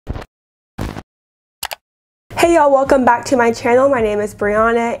Hey y'all, welcome back to my channel. My name is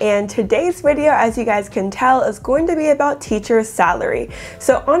Brianna, and today's video, as you guys can tell, is going to be about teacher salary.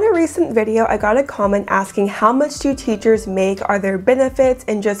 So on a recent video, I got a comment asking how much do teachers make, are there benefits,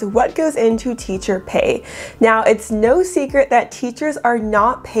 and just what goes into teacher pay. Now, it's no secret that teachers are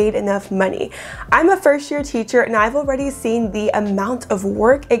not paid enough money. I'm a first-year teacher, and I've already seen the amount of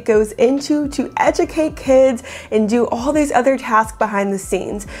work it goes into to educate kids and do all these other tasks behind the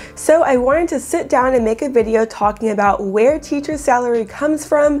scenes. So I wanted to sit down and make a video talking about where teacher salary comes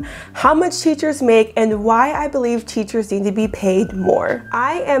from, how much teachers make, and why I believe teachers need to be paid more.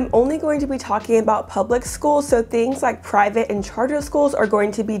 I am only going to be talking about public schools, so things like private and charter schools are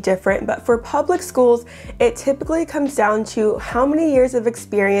going to be different, but for public schools, it typically comes down to how many years of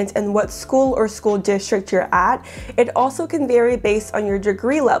experience and what school or school district you're at. It also can vary based on your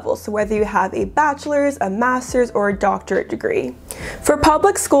degree level, so whether you have a bachelor's, a master's, or a doctorate degree. For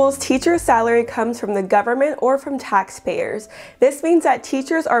public schools, teacher salary comes from the government or from taxpayers. This means that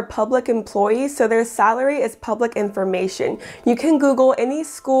teachers are public employees, so their salary is public information. You can Google any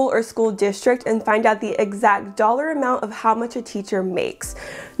school or school district and find out the exact dollar amount of how much a teacher makes.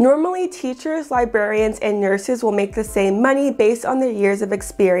 Normally, teachers, librarians, and nurses will make the same money based on their years of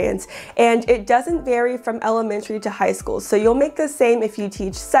experience, and it doesn't vary from elementary to high school, so you'll make the same if you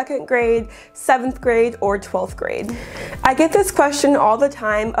teach 2nd grade, 7th grade, or 12th grade. I get this question all the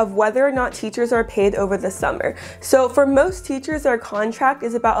time of whether or not teachers are paid over the summer. So for most teachers, their contract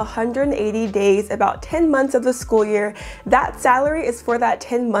is about 180 days, about 10 months of the school year. That salary is for that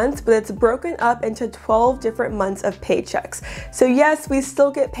 10 months, but it's broken up into 12 different months of paychecks. So yes, we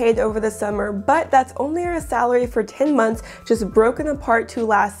still get paid over the summer, but that's only our salary for 10 months, just broken apart to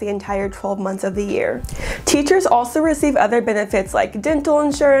last the entire 12 months of the year. Teachers also receive other benefits like dental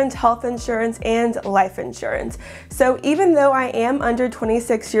insurance, health insurance, and life insurance. So even though I am under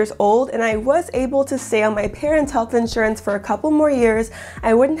 26 years old and I was able to stay on my parents' health insurance for a couple more years,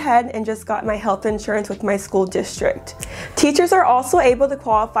 I went ahead and just got my health insurance with my school district. Teachers are also able to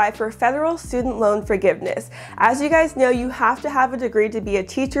qualify for federal student loan forgiveness. As you guys know, you have to have a degree to be a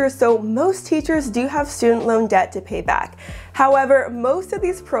teacher, so most teachers do have student loan debt to pay back. However, most of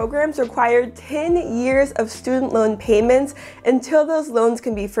these programs require 10 years of student loan payments until those loans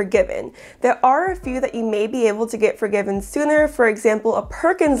can be forgiven. There are a few that you may be able to get forgiven sooner. For example, a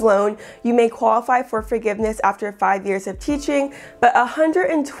Perkins loan, you may qualify for forgiveness after 5 years of teaching, but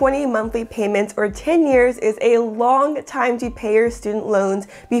 120 monthly payments or 10 years is a long time to pay your student loans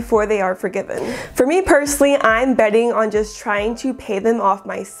before they are forgiven. For me personally, I'm betting on just trying to pay them off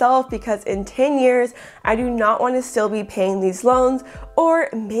myself because in 10 years, I do not want to still be paying these loans, or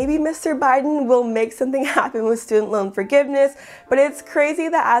maybe Mr. Biden will make something happen with student loan forgiveness, but it's crazy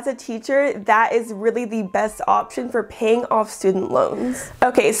that as a teacher, that is really the best option for paying off student loans.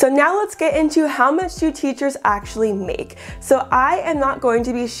 Okay, so now let's get into how much do teachers actually make. So I am not going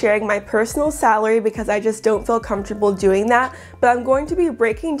to be sharing my personal salary because I just don't feel comfortable doing that, but I'm going to be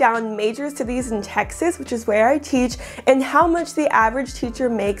breaking down major cities in Texas, which is where I teach, and how much the average teacher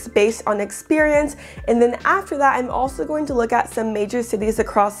makes based on experience. And then after that, I'm also going to look at some major cities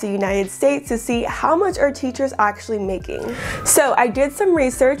across the United States to see how much are teachers actually making. So I did some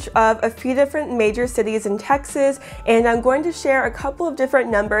research of a few different major cities in Texas, and I'm going to share a couple of different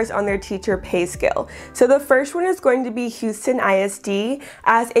numbers on their teacher pay scale. So the first one is going to be Houston ISD.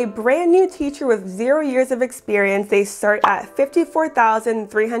 As a brand new teacher with 0 years of experience, they start at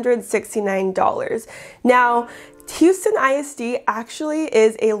 $54,369. Now, Houston ISD actually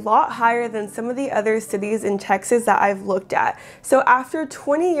is a lot higher than some of the other cities in Texas that I've looked at. So after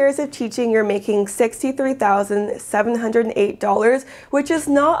 20 years of teaching, you're making $63,708, which is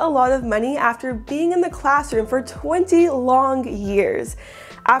not a lot of money after being in the classroom for 20 long years.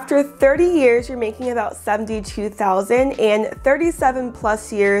 After 30 years, you're making about $72,000, and 37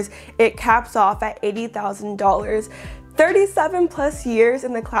 plus years, it caps off at $80,000. 37 plus years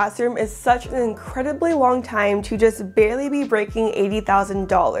in the classroom is such an incredibly long time to just barely be breaking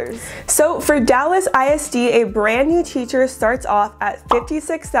 $80,000. So for Dallas ISD, a brand new teacher starts off at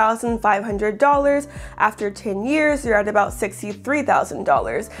 $56,500. After 10 years, you're at about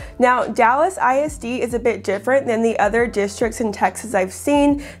 $63,000. Now, Dallas ISD is a bit different than the other districts in Texas I've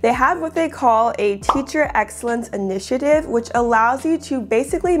seen. They have what they call a Teacher Excellence Initiative, which allows you to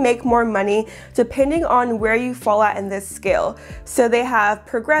basically make more money depending on where you fall at in this scale. So they have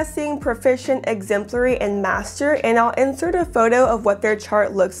progressing, proficient, exemplary, and master, and I'll insert a photo of what their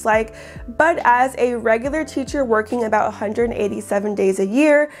chart looks like. But as a regular teacher working about 187 days a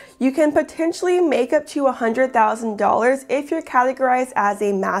year, you can potentially make up to $100,000 if you're categorized as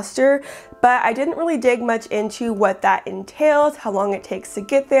a master. but I didn't really dig much into what that entails, how long it takes to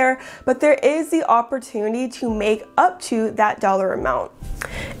get there, but there is the opportunity to make up to that dollar amount.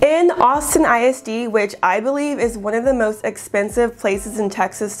 In Austin ISD, which I believe is one of the most expensive places in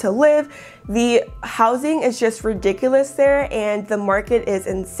Texas to live, the housing is just ridiculous there and the market is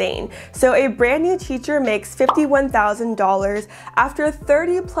insane. So a brand new teacher makes $51,000. After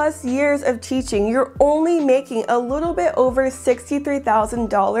 30 plus years of teaching, you're only making a little bit over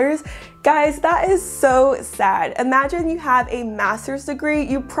 $63,000. Guys, that is so sad. Imagine you have a master's degree,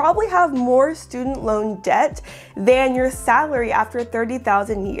 you probably have more student loan debt than your salary after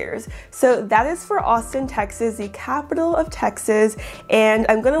 30,000 years. So that is for Austin, Texas, the capital of Texas. And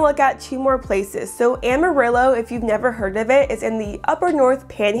I'm gonna look at two more places. So Amarillo, if you've never heard of it, is in the upper north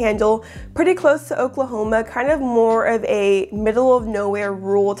panhandle, pretty close to Oklahoma, kind of more of a middle of nowhere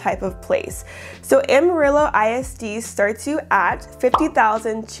rural type of place. So Amarillo ISD starts you at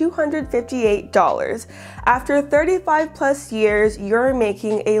 $50,258. After 35 plus years, you're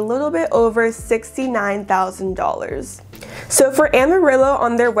making a little bit over $69,000. So for Amarillo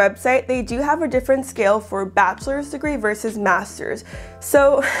on their website, they do have a different scale for bachelor's degree versus master's.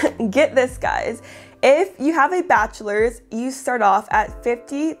 So get this, guys. If you have a bachelor's, you start off at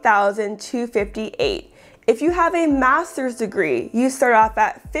 $50,258. If you have a master's degree, you start off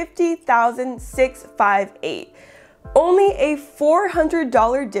at $50,658. Only a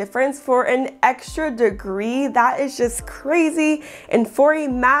 $400 difference for an extra degree. That is just crazy. And for a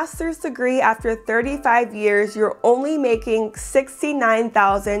master's degree after 35 years, you're only making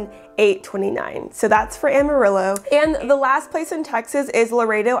 $69,829. So that's for Amarillo. And the last place in Texas is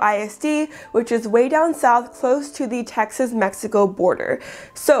Laredo ISD, which is way down south, close to the Texas-Mexico border.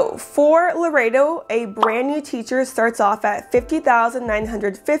 So for Laredo, a brand new teacher starts off at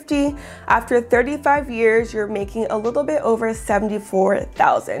 $50,950. After 35 years, you're making a little bit over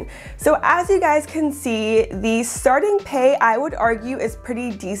 $74,000. So as you guys can see, the starting pay, I would argue, is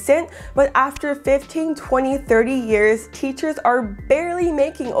pretty decent, but after 15, 20, 30 years, teachers are barely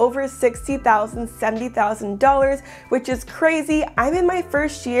making over $60,000, $70,000, which is crazy. I'm in my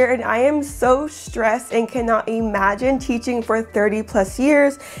first year and I am so stressed and cannot imagine teaching for 30 plus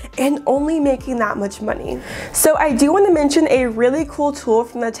years and only making that much money. So I do want to mention a really cool tool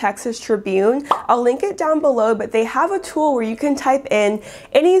from the Texas Tribune. I'll link it down below, but they have a tool where you can type in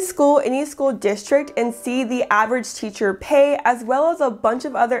any school district and see the average teacher pay, as well as a bunch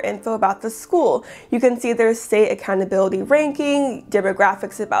of other info about the school. You can see their state accountability ranking,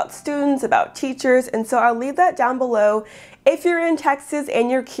 demographics about students, about teachers, and so I'll leave that down below. If you're in Texas and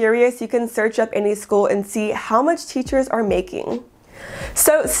you're curious, you can search up any school and see how much teachers are making.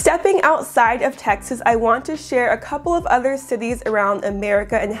 So stepping outside of Texas, I want to share a couple of other cities around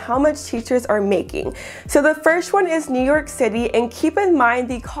America and how much teachers are making. So the first one is New York City, and keep in mind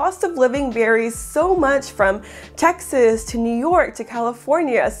the cost of living varies so much from Texas to New York to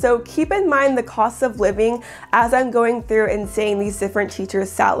California. So keep in mind the cost of living as I'm going through and saying these different teachers'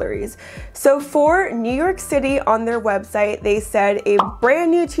 salaries. So for New York City on their website, they said a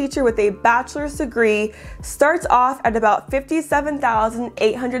brand new teacher with a bachelor's degree starts off at about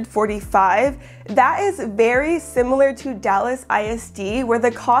 $57,845. That is very similar to Dallas ISD, where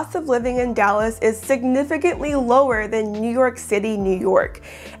the cost of living in Dallas is significantly lower than New York City, New York.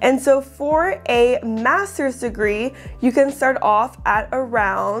 And so for a master's degree, you can start off at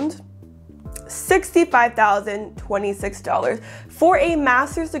around $65,026. For a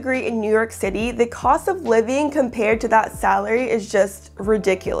master's degree in New York City, the cost of living compared to that salary is just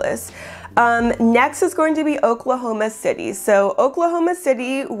ridiculous. Next is going to be Oklahoma City. So Oklahoma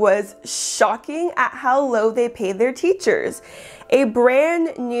City was shocking at how low they pay their teachers. A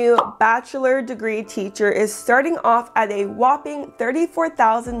brand new bachelor degree teacher is starting off at a whopping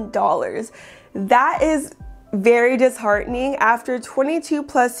 $34,000. That is very disheartening. After 22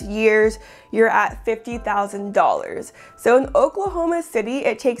 plus years, you're at $50,000. So in Oklahoma City,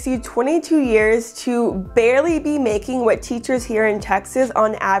 it takes you 22 years to barely be making what teachers here in Texas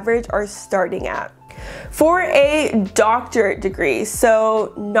on average are starting at. For a doctorate degree,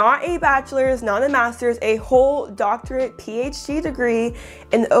 so not a bachelor's, not a master's, a whole doctorate PhD degree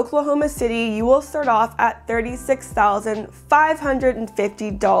in Oklahoma City, you will start off at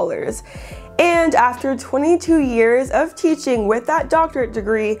 $36,550. And after 22 years of teaching with that doctorate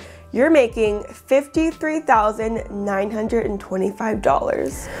degree, you're making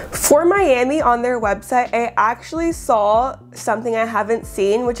 $53,925. For Miami on their website, I actually saw something I haven't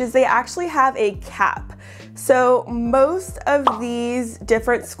seen, which is they actually have a cap. So most of these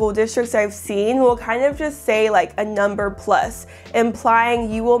different school districts I've seen will kind of just say like a number plus,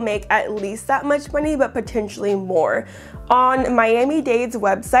 implying you will make at least that much money, but potentially more. On Miami-Dade's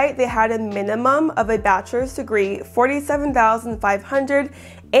website, they had a minimum of a bachelor's degree, $47,500,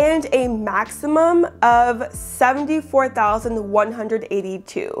 and a maximum of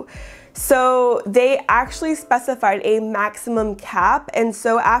 $74,182. So they actually specified a maximum cap, and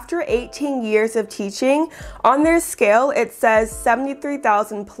so after 18 years of teaching, on their scale it says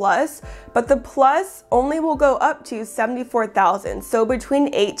 73,000 plus, but the plus only will go up to 74,000. So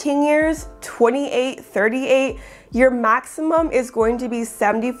between 18 years, 28, 38, your maximum is going to be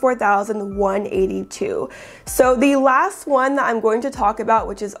 74,182. So the last one that I'm going to talk about,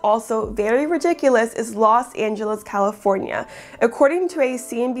 which is also very ridiculous, is Los Angeles, California. According to a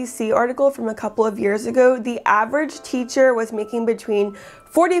CNBC article from a couple of years ago, the average teacher was making between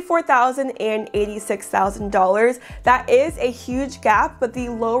 $44,000 and $86,000. That is a huge gap, but the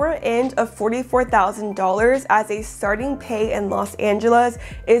lower end of $44,000 as a starting pay in Los Angeles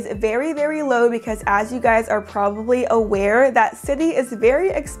is very, very low because, as you guys are probably aware, that city is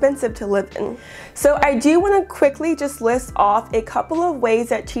very expensive to live in. So I do want to quickly just list off a couple of ways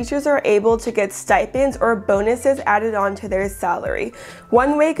that teachers are able to get stipends or bonuses added on to their salary.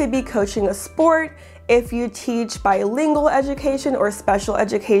 One way could be coaching a sport, if you teach bilingual education or special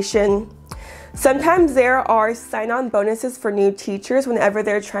education. Sometimes there are sign-on bonuses for new teachers whenever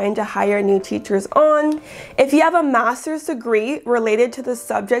they're trying to hire new teachers on. If you have a master's degree related to the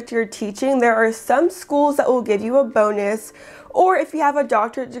subject you're teaching, there are some schools that will give you a bonus. Or if you have a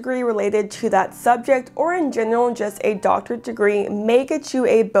doctorate degree related to that subject, or in general just a doctorate degree, may get you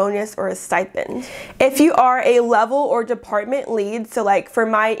a bonus or a stipend. If you are a level or department lead, so like for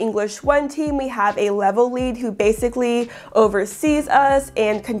my English 1 team, we have a level lead who basically oversees us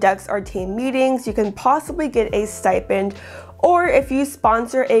and conducts our team meetings, you can possibly get a stipend. Or if you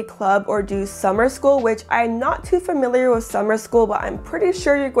sponsor a club or do summer school, which I'm not too familiar with summer school, but I'm pretty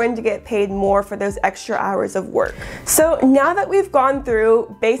sure you're going to get paid more for those extra hours of work. So now that we've gone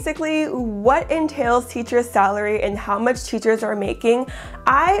through basically what entails teacher salary and how much teachers are making,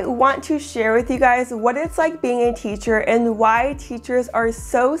 I want to share with you guys what it's like being a teacher and why teachers are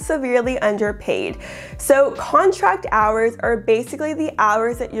so severely underpaid. So contract hours are basically the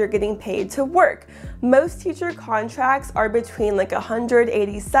hours that you're getting paid to work. Most teacher contracts are between like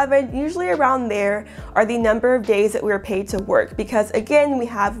 187, usually around there are the number of days that we're paid to work, because again, we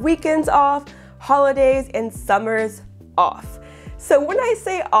have weekends off, holidays, and summers off. So when I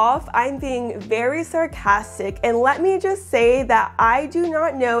say off, I'm being very sarcastic, and let me just say that I do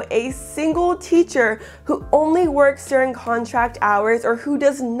not know a single teacher who only works during contract hours or who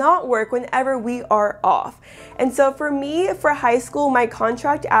does not work whenever we are off. And so for me, for high school, my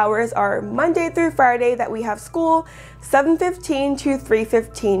contract hours are Monday through Friday that we have school, 7:15 to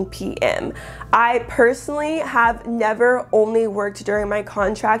 3:15 p.m. I personally have never only worked during my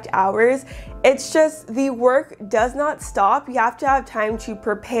contract hours. It's just the work does not stop. You have to have time to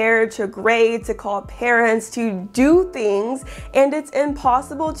prepare, to grade, to call parents, to do things, and it's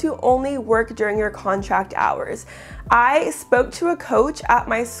impossible to only work during your contract hours. I spoke to a coach at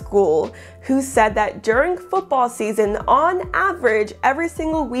my school who said that during football season, on average, every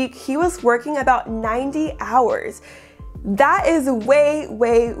single week, he was working about 90 hours. That is way,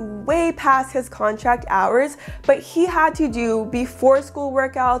 way, way past his contract hours, but he had to do before school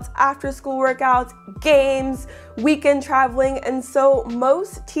workouts, after school workouts, games, weekend traveling, and so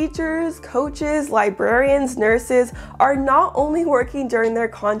most teachers, coaches, librarians, nurses are not only working during their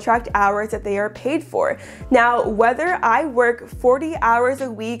contract hours that they are paid for. Now, whether I work 40 hours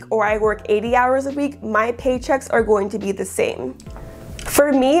a week or I work 80 hours a week, my paychecks are going to be the same.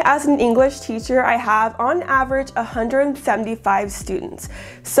 For me, as an English teacher, I have on average 175 students.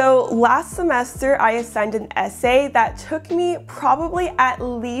 So last semester, I assigned an essay that took me probably at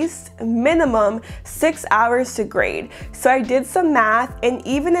least minimum 6 hours to grade. So I did some math, and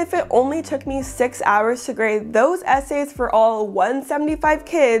even if it only took me 6 hours to grade those essays for all 175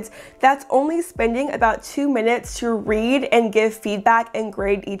 kids, that's only spending about 2 minutes to read and give feedback and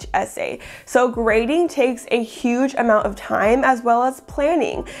grade each essay. So grading takes a huge amount of time as well as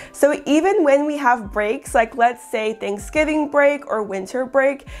planning. So even when we have breaks, like let's say Thanksgiving break or winter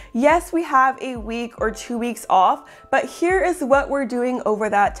break, yes, we have a week or 2 weeks off, but here is what we're doing over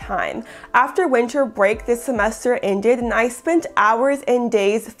that time. After winter break, this semester ended and I spent hours and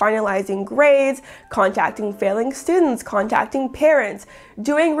days finalizing grades, contacting failing students, contacting parents,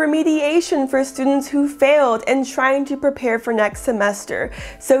 doing remediation for students who failed, and trying to prepare for next semester.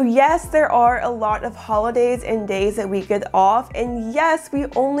 So yes, there are a lot of holidays and days that we get off, and yes, we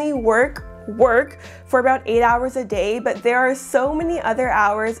only work for about 8 hours a day, but there are so many other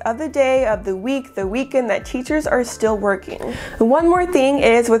hours of the day, of the week, the weekend that teachers are still working. One more thing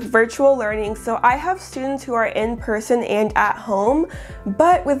is with virtual learning. So I have students who are in person and at home,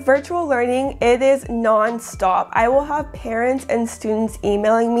 but with virtual learning, it is non-stop. I will have parents and students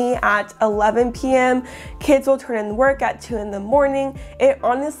emailing me at 11 p.m. Kids will turn in work at 2 in the morning. It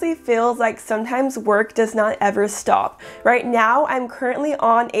honestly feels like sometimes work does not ever stop. Right now, I'm currently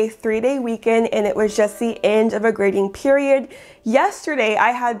on a 3-day weekend and it was just the end of a grading period. Yesterday,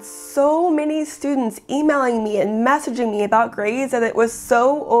 I had so many students emailing me and messaging me about grades that it was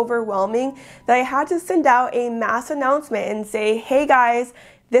so overwhelming that I had to send out a mass announcement and say, hey guys,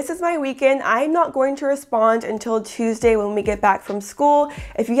 this is my weekend. I'm not going to respond until Tuesday when we get back from school.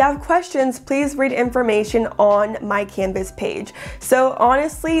 If you have questions, please read information on my Canvas page. So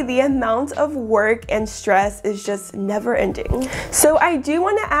honestly, the amount of work and stress is just never ending. So I do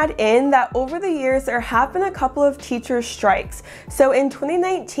want to add in that over the years, there have been a couple of teacher strikes. So in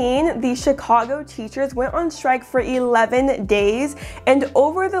 2019, the Chicago teachers went on strike for 11 days. And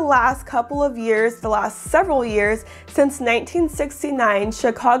over the last couple of years, the last several years, since 1969,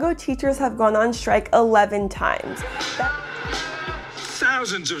 Chicago teachers have gone on strike 11 times.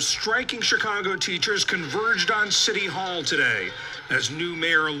 Thousands of striking Chicago teachers converged on City Hall today. As new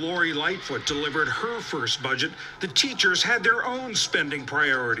Mayor Lori Lightfoot delivered her first budget, the teachers had their own spending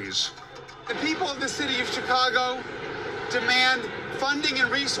priorities. The people of the city of Chicago demand funding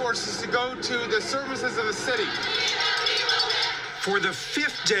and resources to go to the services of the city. For the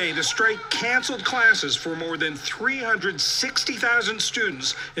 5th day, the strike canceled classes for more than 360,000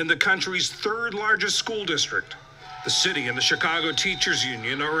 students in the country's 3rd largest school district. The city and the Chicago Teachers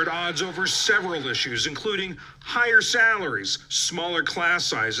Union are at odds over several issues, including higher salaries, smaller class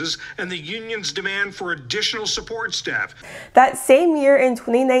sizes, and the union's demand for additional support staff. That same year in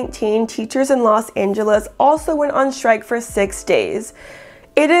 2019, teachers in Los Angeles also went on strike for 6 days.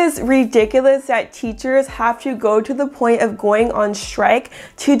 It is ridiculous that teachers have to go to the point of going on strike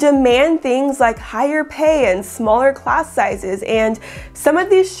to demand things like higher pay and smaller class sizes, and some of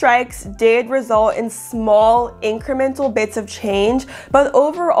these strikes did result in small incremental bits of change, but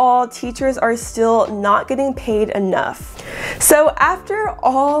overall teachers are still not getting paid enough. So after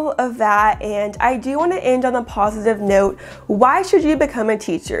all of that, and I do want to end on a positive note, why should you become a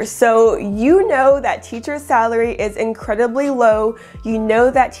teacher? So you know that teacher salary is incredibly low. You know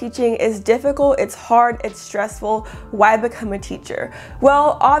that teaching is difficult, it's hard, it's stressful. Why become a teacher?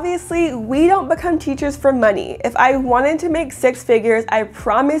 Well, obviously we don't become teachers for money. If I wanted to make 6 figures, I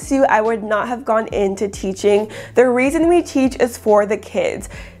promise you I would not have gone into teaching. The reason we teach is for the kids.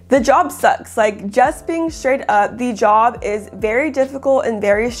 The job sucks. Like, just being straight up, the job is very difficult and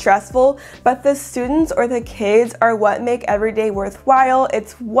very stressful, but the students or the kids are what make every day worthwhile.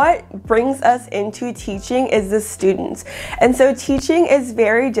 It's what brings us into teaching is the students. And so teaching is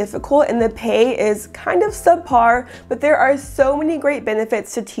very difficult and the pay is kind of subpar, but there are so many great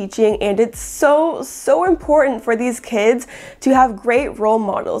benefits to teaching, and it's so important for these kids to have great role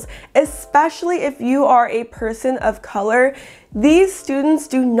models, especially if you are a person of color. These students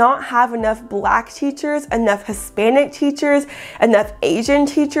do not have enough Black teachers, enough Hispanic teachers, enough Asian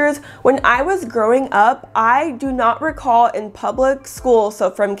teachers. When I was growing up, I do not recall in public school,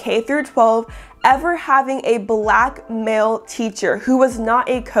 so from K through 12, ever having a Black male teacher who was not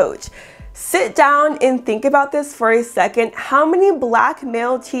a coach. Sit down and think about this for a second. How many Black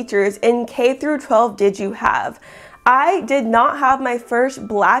male teachers in K through 12 did you have? I did not have my first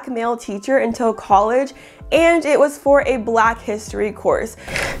Black male teacher until college, and it was for a Black history course.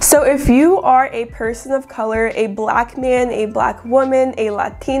 So if you are a person of color, a Black man, a Black woman, a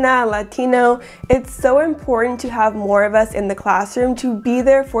Latina, Latino, it's so important to have more of us in the classroom to be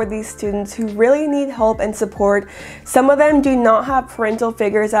there for these students who really need help and support. Some of them do not have parental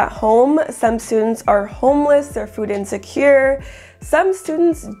figures at home. Some students are homeless, they're food insecure. Some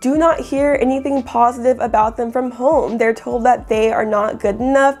students do not hear anything positive about them from home. They're told that they are not good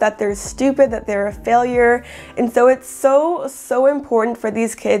enough, that they're stupid, that they're a failure. And so it's so important for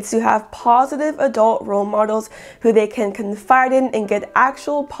these kids to have positive adult role models who they can confide in and get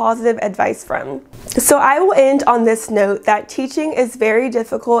actual positive advice from. So I will end on this note that teaching is very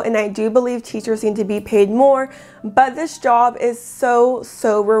difficult, and I do believe teachers need to be paid more. but this job is so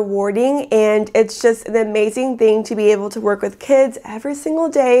rewarding, and it's just an amazing thing to be able to work with kids every single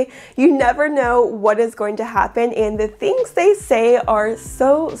day. You never know what is going to happen, and the things they say are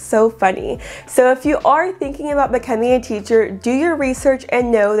so funny. So if you are thinking about becoming a teacher, do your research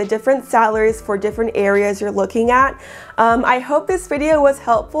and know the different salaries for different areas you're looking at. I hope this video was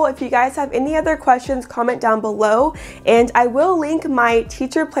helpful. If you guys have any other questions, comment down below, and I will link my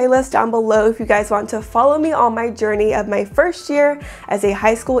teacher playlist down below if you guys want to follow me on my journey of my first year as a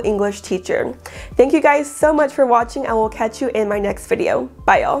high school English teacher. Thank you guys so much for watching. I will catch you in my next video.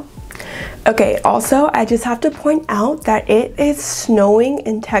 Bye y'all. Okay, also I just have to point out that it is snowing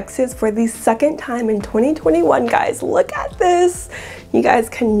in Texas for the second time in 2021, guys. Look at this. You guys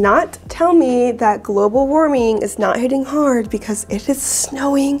cannot tell me that global warming is not hitting hard, because it is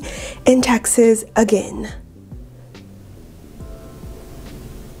snowing in Texas again.